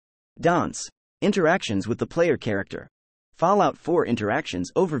Danse. Interactions with the player character. Fallout 4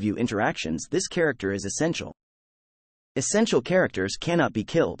 Interactions Overview Interactions. This character is essential. Essential characters cannot be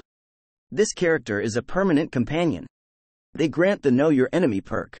killed. This character is a permanent companion. They grant the Know Your Enemy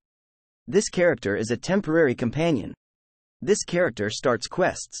perk. This character is a temporary companion. This character starts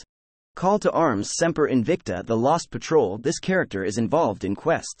quests. Call to Arms Semper Invicta The Lost Patrol. This character is involved in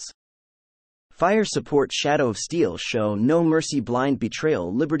quests. Fire Support Shadow of Steel Show No Mercy Blind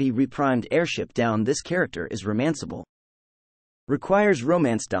Betrayal Liberty Reprimed Airship Down. This character is romanceable. Requires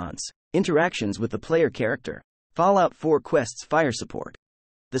romance. Danse. Interactions with the player character. Fallout 4 quests. Fire Support.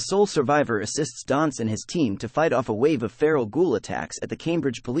 The sole survivor assists Danse and his team to fight off a wave of feral ghoul attacks at the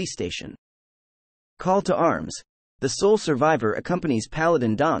Cambridge police station. Call to Arms. The sole survivor accompanies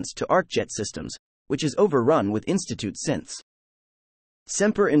Paladin Danse to ArcJet Systems, which is overrun with Institute synths.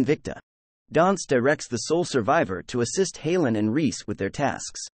 Semper Invicta. Danse directs the sole survivor to assist Halen and Reese with their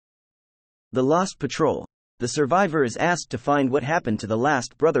tasks. The Lost Patrol. The survivor is asked to find what happened to the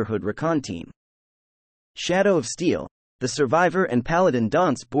last Brotherhood recon team. Shadow of Steel. The survivor and Paladin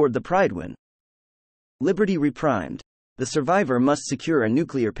Danse board the Pridewin. Liberty Reprimed. The survivor must secure a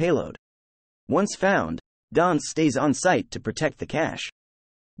nuclear payload. Once found, Danse stays on site to protect the cache.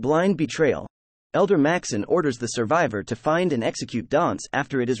 Blind Betrayal. Elder Maxon orders the survivor to find and execute Danse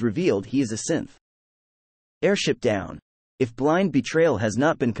after it is revealed he is a synth. Airship Down. If Blind Betrayal has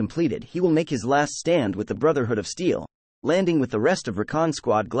not been completed, he will make his last stand with the Brotherhood of Steel, landing with the rest of Recon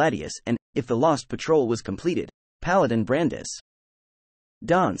Squad Gladius, and, if the Lost Patrol was completed, Paladin Brandis.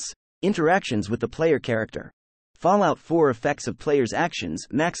 Danse. Interactions with the player character. Fallout 4 effects of players' actions.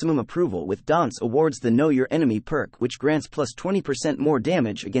 Maximum approval with Danse awards the Know Your Enemy perk, which grants plus 20% more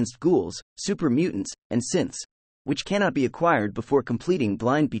damage against ghouls, super mutants, and synths, which cannot be acquired before completing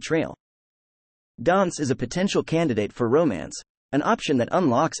Blind Betrayal. Danse is a potential candidate for romance, an option that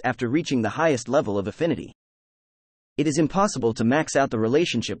unlocks after reaching the highest level of affinity. It is impossible to max out the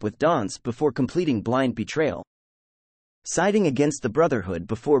relationship with Danse before completing Blind Betrayal. Siding against the Brotherhood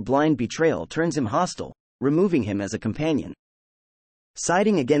before Blind Betrayal turns him hostile, removing him as a companion.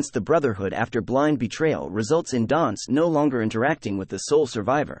 Siding against the Brotherhood after Blind Betrayal results in Danse no longer interacting with the sole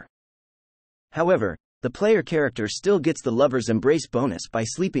survivor. However, the player character still gets the Lover's Embrace bonus by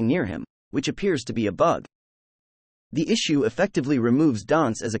sleeping near him, which appears to be a bug. The issue effectively removes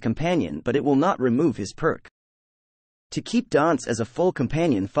Danse as a companion, but it will not remove his perk. To keep Danse as a full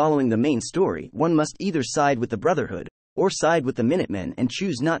companion following the main story, one must either side with the Brotherhood, or side with the Minutemen and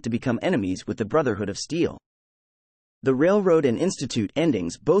choose not to become enemies with the Brotherhood of Steel. The Railroad and Institute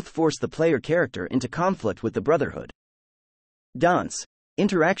endings both force the player character into conflict with the Brotherhood. Danse.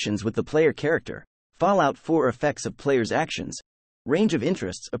 Interactions with the player character. Fallout 4 effects of players' actions. Range of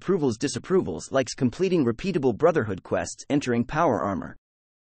interests. Approvals. Disapprovals. Likes completing repeatable Brotherhood quests. Entering power armor.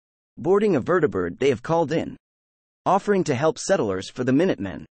 Boarding a vertibird they have called in. Offering to help settlers for the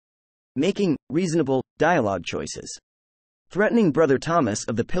Minutemen. Making reasonable dialogue choices. Threatening Brother Thomas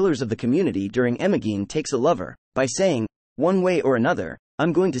of the Pillars of the Community during Imogen Takes a Lover, by saying, "One way or another,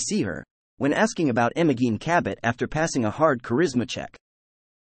 I'm going to see her," when asking about Imogen Cabot after passing a hard charisma check.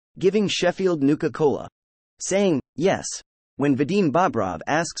 Giving Sheffield Nuka-Cola. Saying, "Yes," when Vadim Bobrov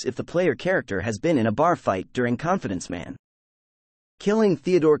asks if the player character has been in a bar fight during Confidence Man. Killing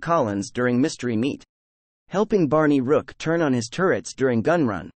Theodore Collins during Mystery Meat. Helping Barney Rook turn on his turrets during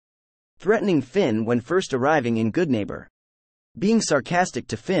Gunrun. Threatening Finn when first arriving in Goodneighbor. Being sarcastic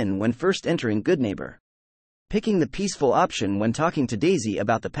to Finn when first entering Goodneighbor. Picking the peaceful option when talking to Daisy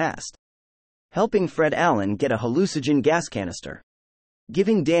about the past. Helping Fred Allen get a hallucinogen gas canister.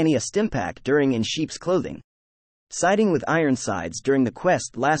 Giving Danny a stimpack during In Sheep's Clothing. Siding with Ironsides during the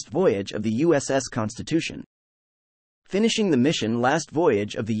quest Last Voyage of the USS Constitution. Finishing the mission Last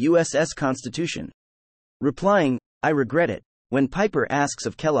Voyage of the USS Constitution. Replying, "I regret it," when Piper asks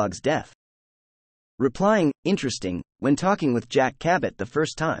of Kellogg's death. Replying, "Interesting," when talking with Jack Cabot the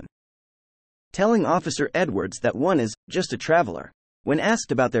first time. Telling Officer Edwards that one is just a traveler, when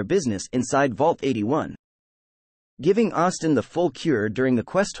asked about their business inside Vault 81. Giving Austin the full cure during the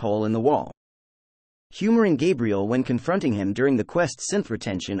quest Hole in the Wall. Humoring Gabriel when confronting him during the quest Synth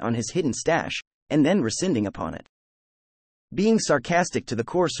Retention on his hidden stash, and then rescinding upon it. Being sarcastic to the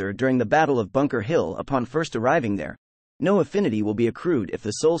Courser during the Battle of Bunker Hill upon first arriving there. No affinity will be accrued if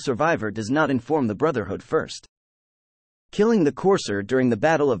the sole survivor does not inform the Brotherhood first. Killing the Courser during the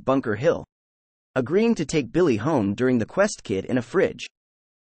Battle of Bunker Hill. Agreeing to take Billy home during the quest Kid in a Fridge.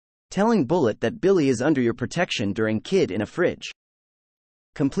 Telling Bullet that Billy is under your protection during Kid in a Fridge.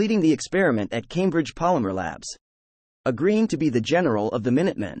 Completing the experiment at Cambridge Polymer Labs. Agreeing to be the general of the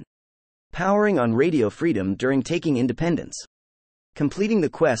Minutemen. Powering on Radio Freedom during Taking Independence. Completing the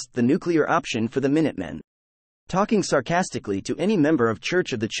quest, the nuclear option for the Minutemen. Talking sarcastically to any member of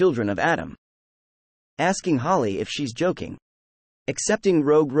Church of the Children of Atom. Asking Holly if she's joking. Accepting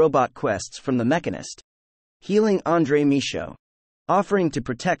rogue robot quests from the Mechanist. Healing Andre Michaud. Offering to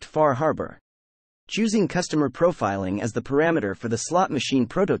protect Far Harbor. Choosing customer profiling as the parameter for the slot machine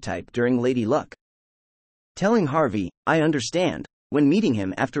prototype during Lady Luck. Telling Harvey, I understand, when meeting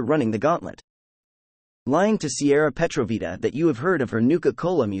him after running the gauntlet. Lying to Sierra Petrovita that you have heard of her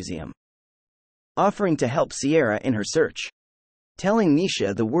Nuka-Cola museum. Offering to help Sierra in her search. Telling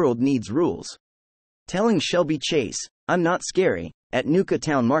Nisha the world needs rules. Telling Shelby Chase, I'm not scary, at Nuka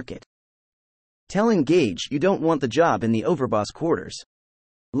Town Market. Telling Gage you don't want the job in the overboss quarters.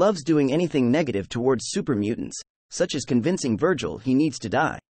 Loves doing anything negative towards super mutants, such as convincing Virgil he needs to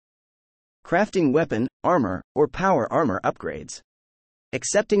die. Crafting weapon, armor, or power armor upgrades.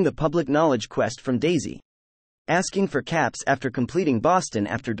 Accepting the public knowledge quest from Daisy. Asking for caps after completing Boston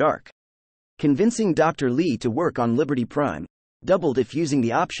After Dark. Convincing Dr. Lee to work on Liberty Prime. Doubled if using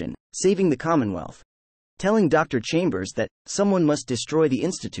the option, saving the Commonwealth. Telling Dr. Chambers that someone must destroy the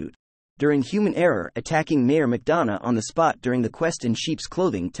Institute. During Human Error, attacking Mayor McDonough on the spot during the quest in sheep's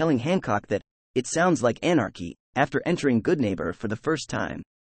clothing, telling Hancock that it sounds like anarchy after entering Goodneighbor for the first time.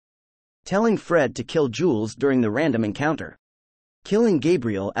 Telling Fred to kill Jules during the random encounter. Killing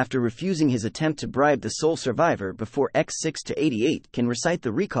Gabriel after refusing his attempt to bribe the sole survivor before X6-88 can recite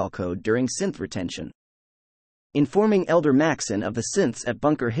the recall code during synth retention. Informing Elder Maxon of the synths at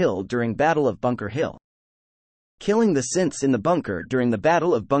Bunker Hill during Battle of Bunker Hill. Killing the synths in the bunker during the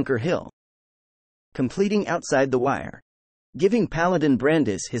Battle of Bunker Hill. Completing Outside the Wire. Giving Paladin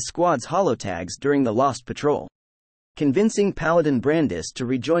Brandis his squad's holotags during the Lost Patrol. Convincing Paladin Brandis to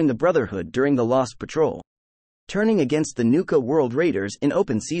rejoin the Brotherhood during the Lost Patrol. Turning against the Nuka World Raiders in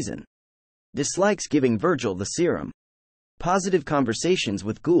open season. Dislikes giving Virgil the serum. Positive conversations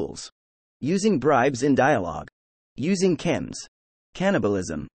with ghouls. Using bribes in dialogue. Using chems.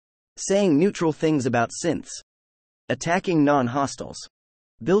 Cannibalism. Saying neutral things about synths. Attacking non-hostiles.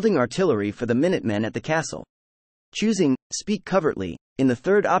 Building artillery for the Minutemen at the castle. Choosing speak covertly in the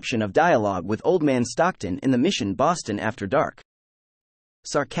third option of dialogue with Old Man Stockton in the mission Boston After Dark.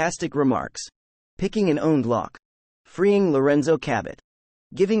 Sarcastic remarks. Picking an owned lock. Freeing Lorenzo Cabot.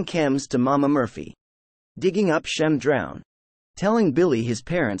 Giving chems to Mama Murphy. Digging up Shem Drown. Telling Billy his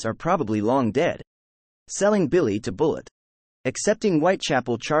parents are probably long dead. Selling Billy to Bullet. Accepting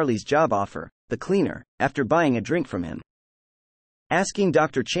Whitechapel Charlie's job offer, the cleaner, after buying a drink from him. Asking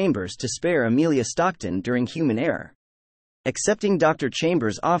Dr. Chambers to spare Amelia Stockton during Human Error. Accepting Dr.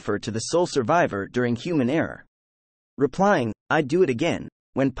 Chambers' offer to the sole survivor during Human Error. Replying, I'd do it again,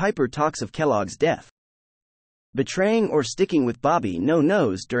 when Piper talks of Kellogg's death. Betraying or sticking with Bobby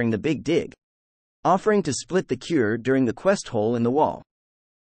No-Nose during the Big Dig. Offering to split the cure during the quest hole in the wall.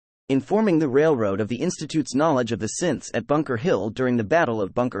 Informing the railroad of the Institute's knowledge of the synths at Bunker Hill during the Battle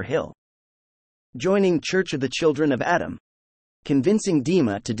of Bunker Hill. Joining Church of the Children of Atom. Convincing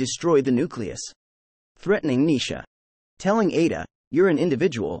Dima to destroy the nucleus. Threatening Nisha. Telling Ada, you're an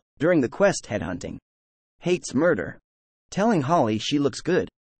individual, during the quest headhunting. Hates murder. Telling Holly she looks good.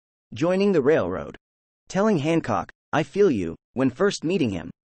 Joining the railroad. Telling Hancock, I feel you, when first meeting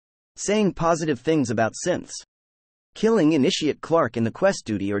him. Saying positive things about synths. Killing Initiate Clark in the quest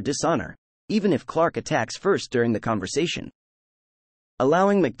duty or dishonor, even if Clark attacks first during the conversation.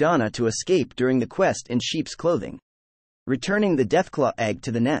 Allowing McDonough to escape during the quest in sheep's clothing. Returning the Deathclaw egg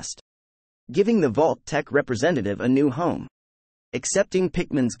to the nest. Giving the Vault Tech representative a new home. Accepting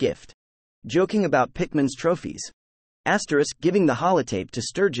Pickman's gift. Joking about Pickman's trophies. Asterisk giving the holotape to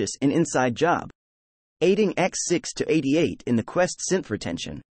Sturgis in Inside Job. Aiding X6-88 in the quest synth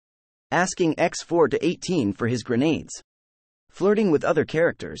retention. Asking X4-18 for his grenades. Flirting with other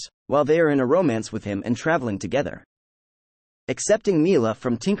characters, while they are in a romance with him and traveling together. Accepting Mila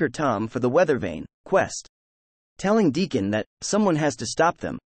from Tinker Tom for the Weathervane quest. Telling Deacon that someone has to stop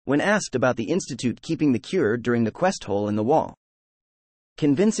them, when asked about the Institute keeping the cure during the quest hole in the wall.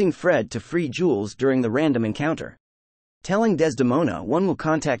 Convincing Fred to free Jules during the random encounter. Telling Desdemona one will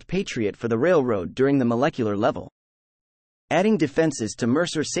contact Patriot for the railroad during the molecular level. Adding defenses to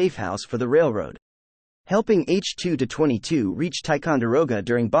Mercer Safehouse for the railroad. Helping H2-22 reach Ticonderoga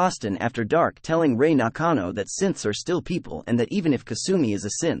during Boston After Dark, telling Ray Nakano that synths are still people and that even if Kasumi is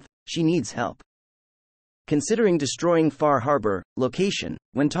a synth, she needs help. Considering destroying Far Harbor location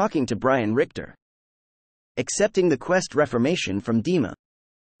when talking to Brian Richter. Accepting the quest Reformation from Dima.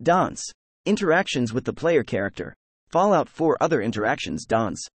 Danse. Interactions with the player character. Fallout 4 other interactions.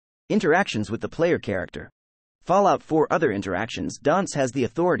 Danse. Interactions with the player character. Fallout 4 other interactions. Danse has the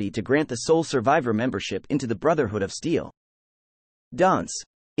authority to grant the sole survivor membership into the Brotherhood of Steel. Danse.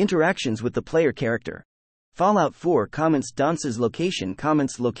 Interactions with the player character. Fallout 4 comments Danse's location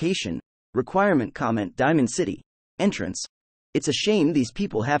comments location. Requirement comment Diamond City. Entrance. It's a shame these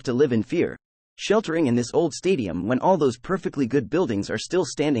people have to live in fear, sheltering in this old stadium when all those perfectly good buildings are still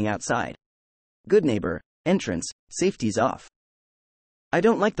standing outside. Good neighbor. Entrance. Safety's off. I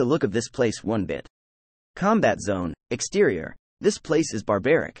don't like the look of this place one bit. Combat zone. Exterior. This place is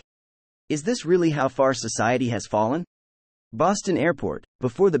barbaric. Is this really how far society has fallen? Boston Airport.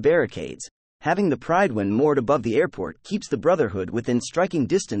 Before the barricades, having the Pride Wind moored above the airport keeps the Brotherhood within striking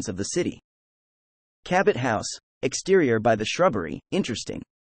distance of the city. Cabot House. Exterior by the shrubbery. Interesting.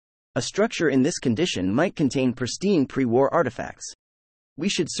 A structure in this condition might contain pristine pre-war artifacts. We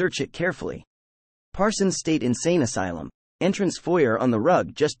should search it carefully. Parsons State Insane Asylum. Entrance foyer on the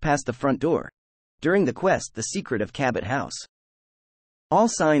rug just past the front door. During the quest, the secret of Cabot House. All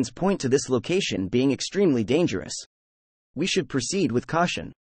signs point to this location being extremely dangerous. We should proceed with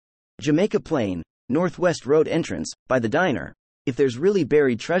caution. Jamaica Plain. Northwest Road entrance, by the diner. If there's really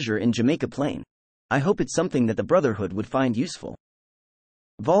buried treasure in Jamaica Plain, I hope it's something that the Brotherhood would find useful.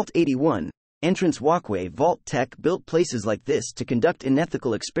 Vault 81. Entrance walkway. Vault Tech built places like this to conduct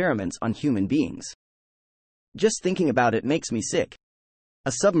unethical experiments on human beings. Just thinking about it makes me sick.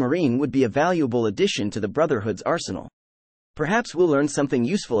 A submarine would be a valuable addition to the Brotherhood's arsenal. Perhaps we'll learn something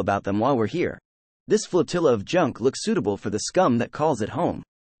useful about them while we're here. This flotilla of junk looks suitable for the scum that calls it home.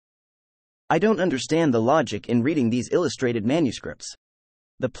 I don't understand the logic in reading these illustrated manuscripts.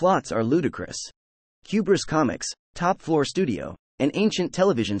 The plots are ludicrous. Hubris Comics, top floor studio, an ancient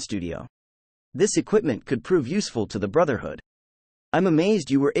television studio. This equipment could prove useful to the Brotherhood. I'm amazed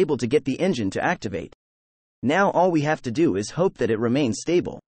you were able to get the engine to activate. Now all we have to do is hope that it remains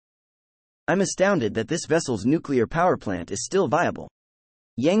stable. I'm astounded that this vessel's nuclear power plant is still viable.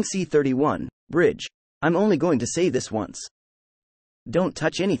 Yangtze 31, Bridge. I'm only going to say this once. Don't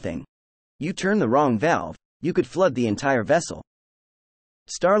touch anything. You turn the wrong valve, you could flood the entire vessel.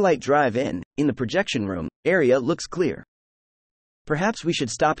 Starlight Drive-In, in the projection room, area looks clear. Perhaps we should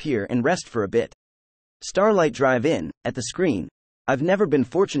stop here and rest for a bit. Starlight Drive-In, at the screen. I've never been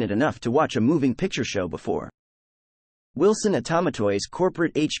fortunate enough to watch a moving picture show before. Wilson Atomatoys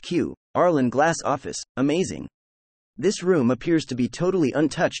Corporate HQ, Arlen Glass Office, amazing. This room appears to be totally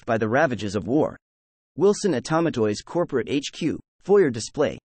untouched by the ravages of war. Wilson Atomatoys Corporate HQ, foyer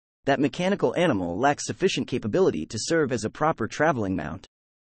display. That mechanical animal lacks sufficient capability to serve as a proper traveling mount.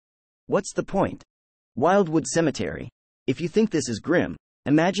 What's the point? Wildwood Cemetery. If you think this is grim,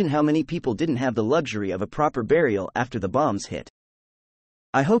 imagine how many people didn't have the luxury of a proper burial after the bombs hit.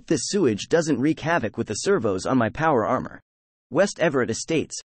 I hope this sewage doesn't wreak havoc with the servos on my power armor. West Everett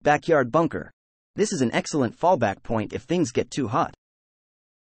Estates, backyard bunker. This is an excellent fallback point if things get too hot.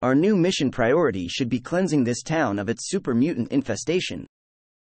 Our new mission priority should be cleansing this town of its super mutant infestation.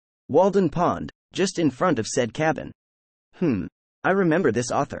 Walden Pond, just in front of said cabin. I remember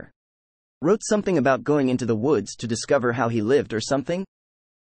this author. Wrote something about going into the woods to discover how he lived or something?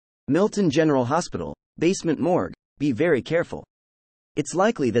 Milton General Hospital, basement morgue, be very careful. It's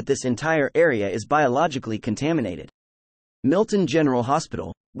likely that this entire area is biologically contaminated. Milton General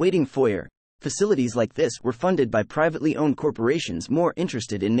Hospital, waiting foyer. Facilities like this were funded by privately owned corporations more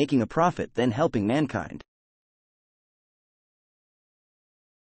interested in making a profit than helping mankind.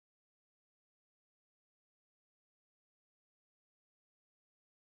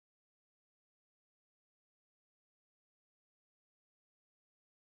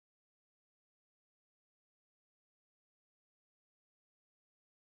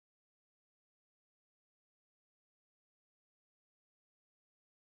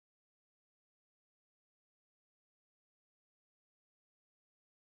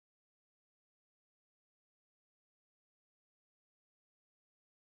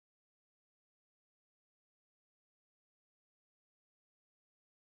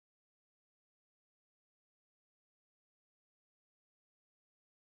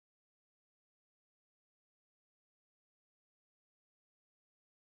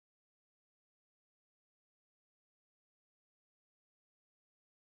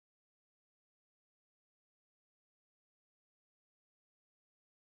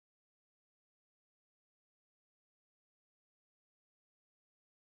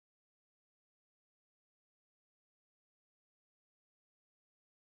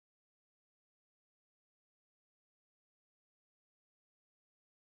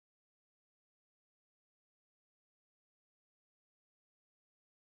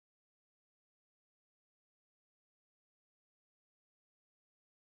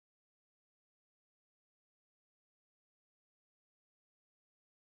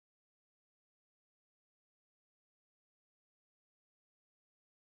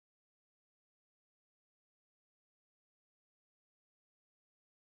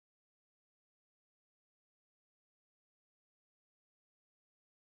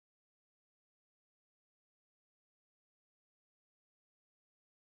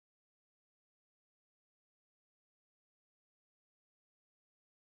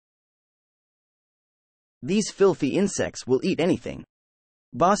 These filthy insects will eat anything.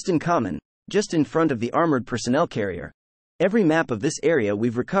 Boston Common, just in front of the armored personnel carrier. Every map of this area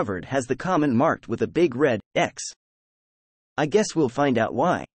we've recovered has the common marked with a big red X. I guess we'll find out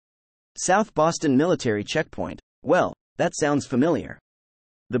why. South Boston Military Checkpoint. Well, that sounds familiar.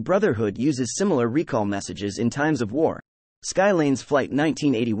 The Brotherhood uses similar recall messages in times of war. Skylane's Flight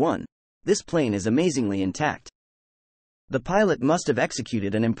 1981. This plane is amazingly intact. The pilot must have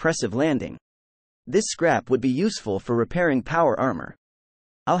executed an impressive landing. This scrap would be useful for repairing power armor.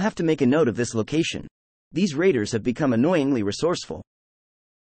 I'll have to make a note of this location. These raiders have become annoyingly resourceful.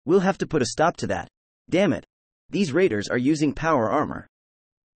 We'll have to put a stop to that. Damn it. These raiders are using power armor.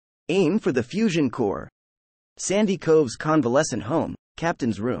 Aim for the fusion core. Sandy Cove's convalescent home,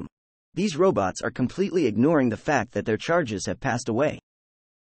 captain's room. These robots are completely ignoring the fact that their charges have passed away.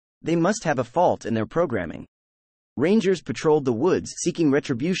 They must have a fault in their programming. Rangers patrolled the woods seeking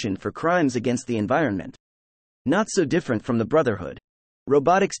retribution for crimes against the environment. Not so different from the Brotherhood.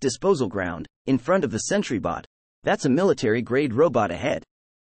 Robotics disposal ground, in front of the sentry bot. That's a military-grade robot ahead.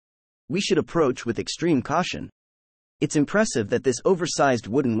 We should approach with extreme caution. It's impressive that this oversized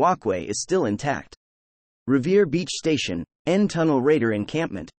wooden walkway is still intact. Revere Beach Station, N-Tunnel Raider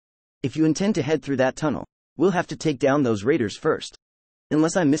encampment. If you intend to head through that tunnel, we'll have to take down those raiders first.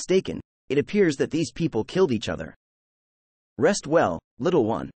 Unless I'm mistaken, it appears that these people killed each other. Rest well, little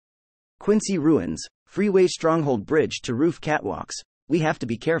one. Quincy Ruins, Freeway Stronghold Bridge to Roof Catwalks. We have to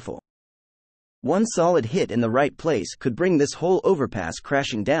be careful. One solid hit in the right place could bring this whole overpass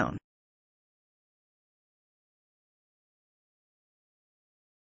crashing down.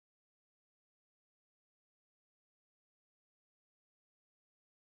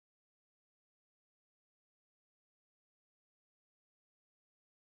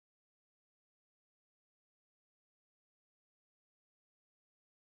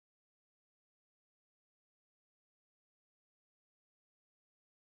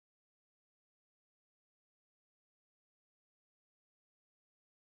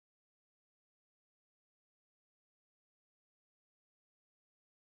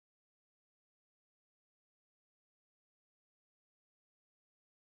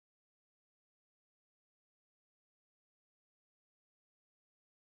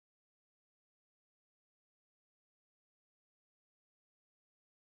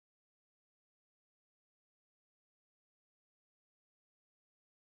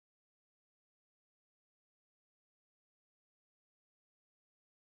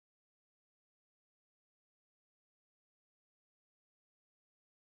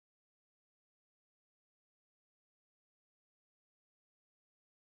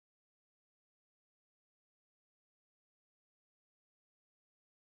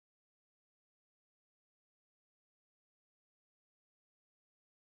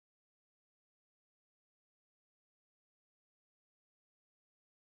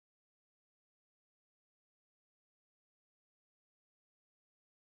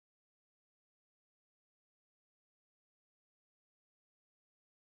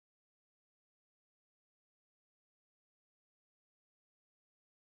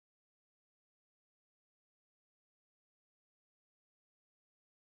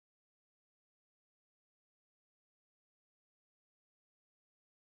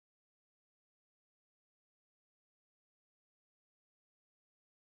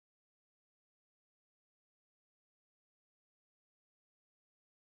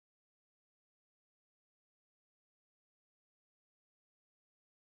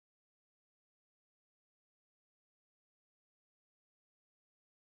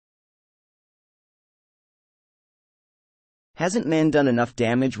 Hasn't man done enough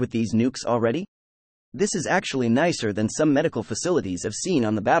damage with these nukes already? This is actually nicer than some medical facilities I've seen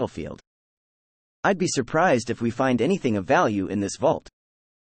on the battlefield. I'd be surprised if we find anything of value in this vault.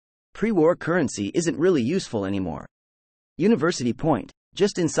 Pre-war currency isn't really useful anymore. University Point,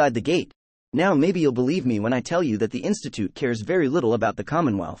 just inside the gate. Now maybe you'll believe me when I tell you that the Institute cares very little about the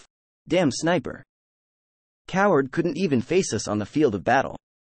Commonwealth. Damn sniper. Coward couldn't even face us on the field of battle.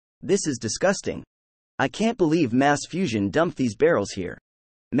 This is disgusting. I can't believe Mass Fusion dumped these barrels here.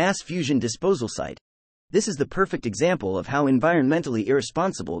 Mass Fusion disposal site. This is the perfect example of how environmentally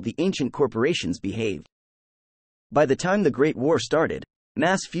irresponsible the ancient corporations behaved. By the time the Great War started,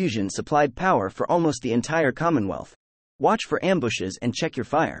 Mass Fusion supplied power for almost the entire Commonwealth. Watch for ambushes and check your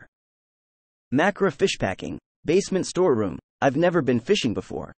fire. Macra Fishpacking, basement storeroom. I've never been fishing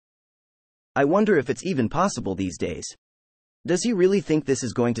before. I wonder if it's even possible these days. Does he really think this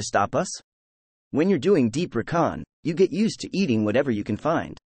is going to stop us? When you're doing deep recon, you get used to eating whatever you can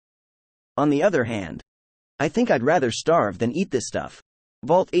find. On the other hand, I think I'd rather starve than eat this stuff.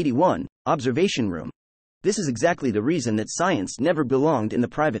 Vault 81, observation room. This is exactly the reason that science never belonged in the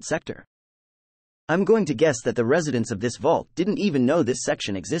private sector. I'm going to guess that the residents of this vault didn't even know this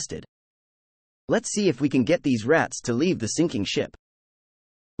section existed. Let's see if we can get these rats to leave the sinking ship.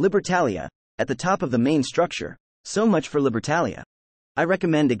 Libertalia, at the top of the main structure. So much for Libertalia. I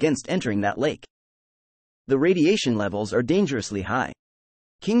recommend against entering that lake. The radiation levels are dangerously high.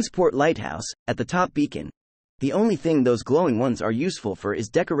 Kingsport Lighthouse, at the top beacon. The only thing those glowing ones are useful for is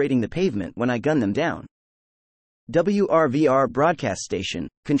decorating the pavement when I gun them down. WRVR Broadcast Station,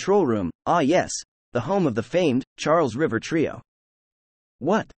 Control Room, ah yes, the home of the famed Charles River Trio.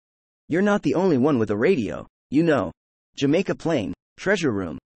 What? You're not the only one with a radio, you know. Jamaica Plain, Treasure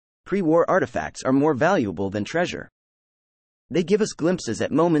Room. Pre-war artifacts are more valuable than treasure. They give us glimpses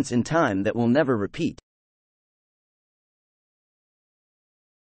at moments in time that will never repeat.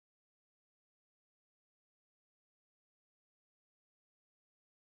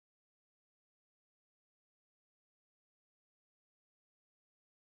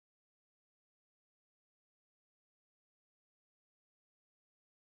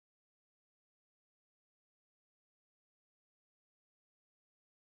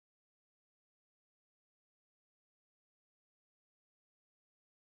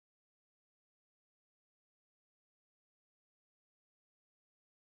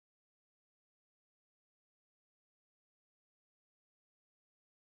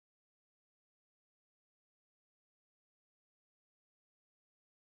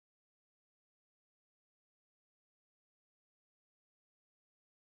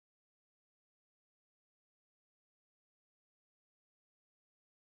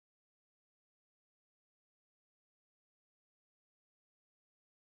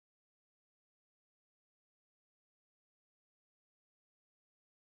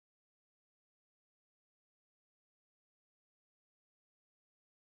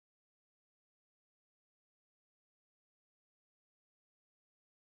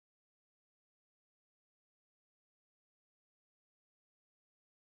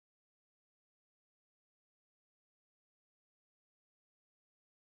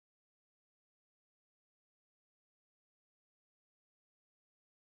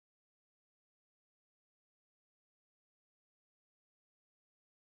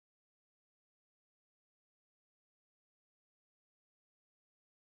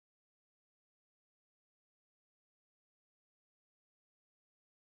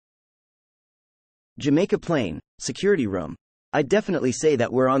 Jamaica Plain, Security Room. I'd definitely say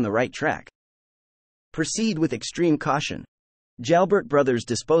that we're on the right track. Proceed with extreme caution. Jalbert Brothers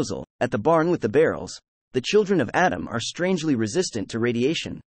Disposal, at the barn with the barrels. The children of Adam are strangely resistant to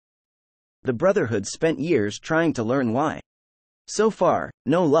radiation. The Brotherhood spent years trying to learn why. So far,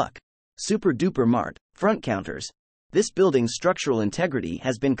 no luck. Super duper mart, front counters. This building's structural integrity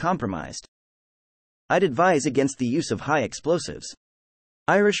has been compromised. I'd advise against the use of high explosives.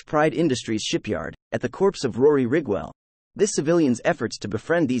 Irish Pride Industries shipyard, at the corpse of Rory Rigwell. This civilian's efforts to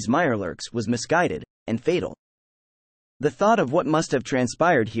befriend these mirelurks was misguided and fatal. The thought of what must have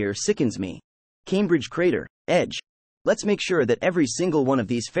transpired here sickens me. Cambridge Crater, Edge. Let's make sure that every single one of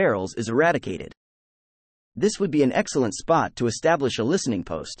these ferals is eradicated. This would be an excellent spot to establish a listening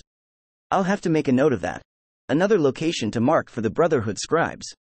post. I'll have to make a note of that. Another location to mark for the Brotherhood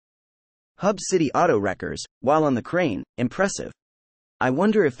scribes. Hub City Auto Wreckers, while on the crane, impressive. I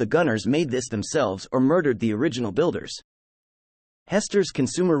wonder if the gunners made this themselves or murdered the original builders. Hester's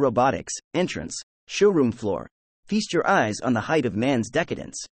Consumer Robotics, entrance, showroom floor. Feast your eyes on the height of man's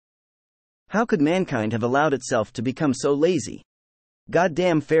decadence. How could mankind have allowed itself to become so lazy?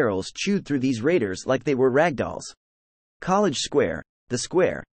 Goddamn ferals chewed through these raiders like they were ragdolls. College Square, the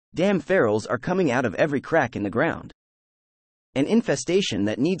square. Damn ferals are coming out of every crack in the ground. An infestation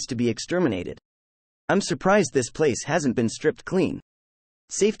that needs to be exterminated. I'm surprised this place hasn't been stripped clean.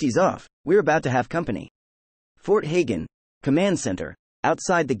 Safety's off, we're about to have company. Fort Hagen, Command Center,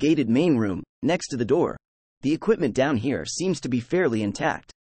 outside the gated main room, next to the door. The equipment down here seems to be fairly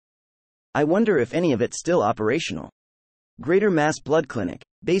intact. I wonder if any of it's still operational. Greater Mass Blood Clinic,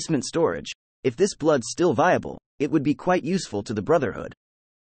 basement storage. If this blood's still viable, it would be quite useful to the Brotherhood.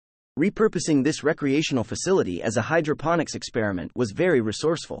 Repurposing this recreational facility as a hydroponics experiment was very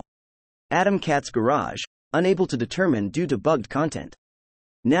resourceful. Adam Cat's garage, unable to determine due to bugged content.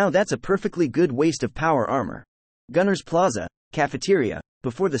 Now that's a perfectly good waste of power armor. Gunner's Plaza, cafeteria,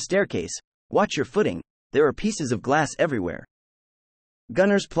 before the staircase. Watch your footing, there are pieces of glass everywhere.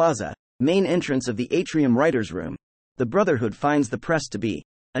 Gunner's Plaza, main entrance of the atrium writer's room. The Brotherhood finds the press to be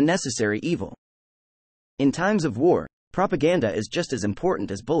a necessary evil. In times of war, propaganda is just as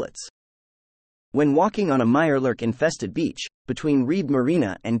important as bullets. When walking on a mirelurk-infested beach, between Reed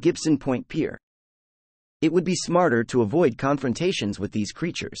Marina and Gibson Point Pier, It would be smarter to avoid confrontations with these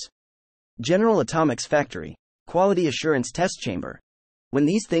creatures. General Atomics Factory. Quality Assurance Test Chamber. When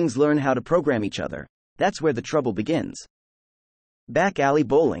these things learn how to program each other, that's where the trouble begins. Back alley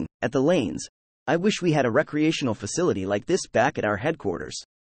bowling, at the lanes. I wish we had a recreational facility like this back at our headquarters.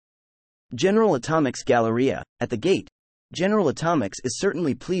 General Atomics Galleria, at the gate. General Atomics is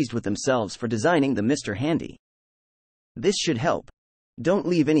certainly pleased with themselves for designing the Mr. Handy. This should help. Don't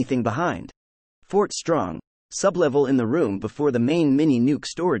leave anything behind. Fort Strong. Sublevel in the room before the main mini-nuke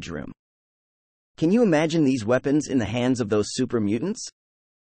storage room. Can you imagine these weapons in the hands of those super mutants?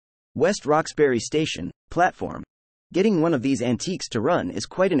 West Roxbury Station, platform. Getting one of these antiques to run is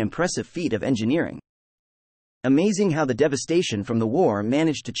quite an impressive feat of engineering. Amazing how the devastation from the war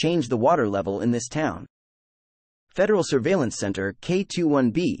managed to change the water level in this town. Federal Surveillance Center,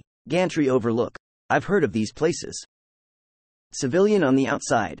 K21B, Gantry Overlook. I've heard of these places. Civilian on the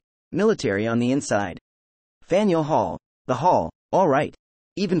outside, military on the inside. Faneuil Hall, the hall, alright.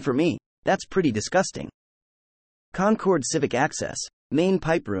 Even for me, that's pretty disgusting. Concord Civic Access, main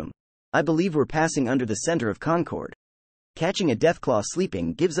pipe room. I believe we're passing under the center of Concord. Catching a Deathclaw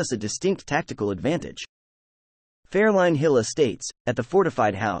sleeping gives us a distinct tactical advantage. Fairline Hill Estates, at the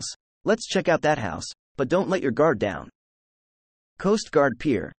fortified house. Let's check out that house, but don't let your guard down. Coast Guard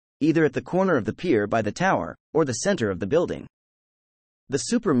Pier, either at the corner of the pier by the tower, or the center of the building. The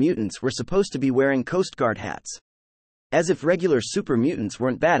super mutants were supposed to be wearing Coast Guard hats. As if regular super mutants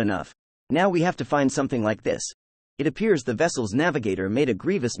weren't bad enough, now we have to find something like this. It appears the vessel's navigator made a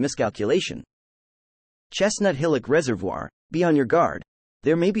grievous miscalculation. Chestnut Hillock Reservoir, be on your guard.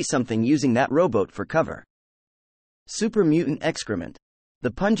 There may be something using that rowboat for cover. Super mutant excrement.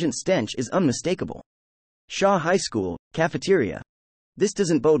 The pungent stench is unmistakable. Shaw High School, cafeteria. This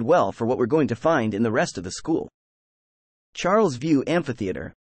doesn't bode well for what we're going to find in the rest of the school. Charles View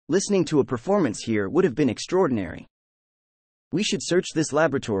Amphitheater. Listening to a performance here would have been extraordinary. We should search this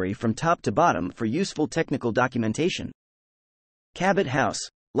laboratory from top to bottom for useful technical documentation. Cabot House,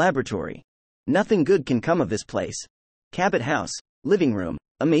 laboratory. Nothing good can come of this place. Cabot House, living room,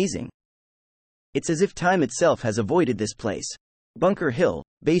 amazing. It's as if time itself has avoided this place. Bunker Hill,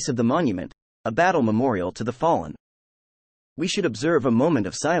 base of the monument, a battle memorial to the fallen. We should observe a moment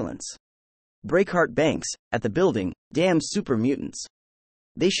of silence. Breakheart Banks, at the building, damn super mutants.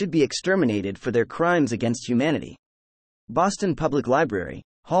 They should be exterminated for their crimes against humanity. Boston Public Library,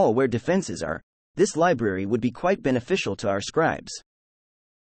 hall where defenses are. This library would be quite beneficial to our scribes.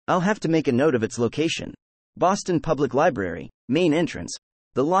 I'll have to make a note of its location. Boston Public Library, main entrance.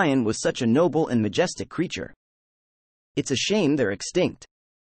 The lion was such a noble and majestic creature. It's a shame they're extinct.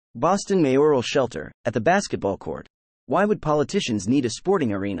 Boston Mayoral Shelter, at the basketball court. Why would politicians need a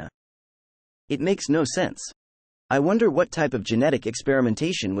sporting arena? It makes no sense. I wonder what type of genetic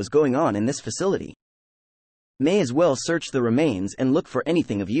experimentation was going on in this facility. May as well search the remains and look for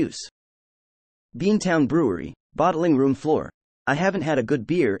anything of use. Beantown Brewery, bottling room floor. I haven't had a good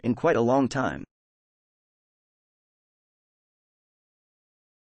beer in quite a long time.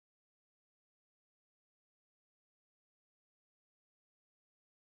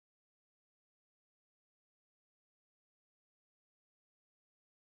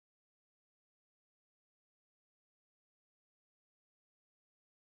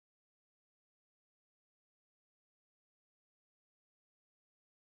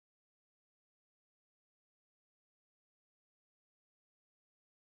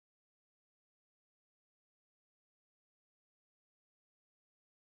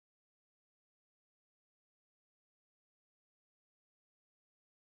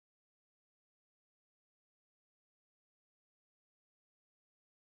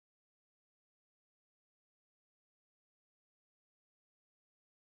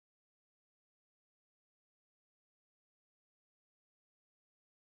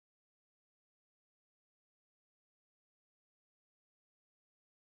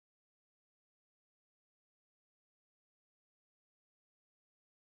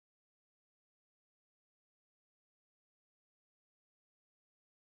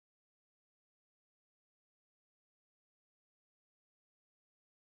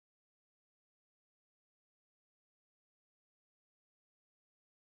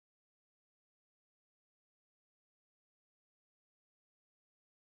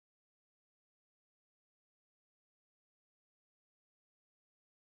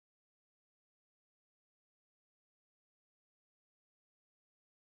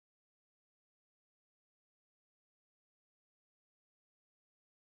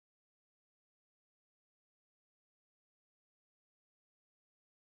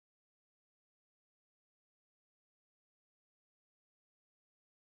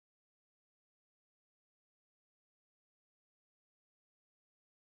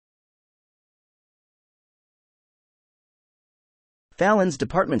 Fallon's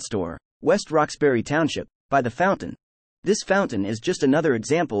Department Store, West Roxbury Township, by the fountain. This fountain is just another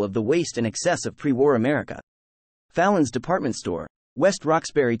example of the waste and excess of pre-war America. Fallon's Department Store, West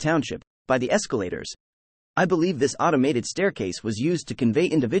Roxbury Township, by the escalators. I believe this automated staircase was used to convey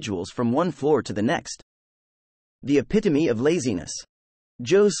individuals from one floor to the next. The epitome of laziness.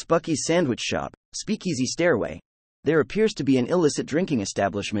 Joe's Spucky's Sandwich Shop, Speakeasy Stairway. There appears to be an illicit drinking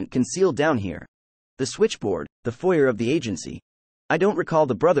establishment concealed down here. The switchboard, the foyer of the agency. I don't recall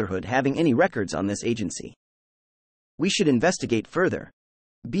the Brotherhood having any records on this agency. We should investigate further.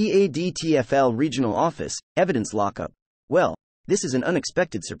 BADTFL Regional Office, Evidence Lockup. Well, this is an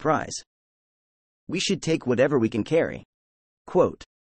unexpected surprise. We should take whatever we can carry. Quote.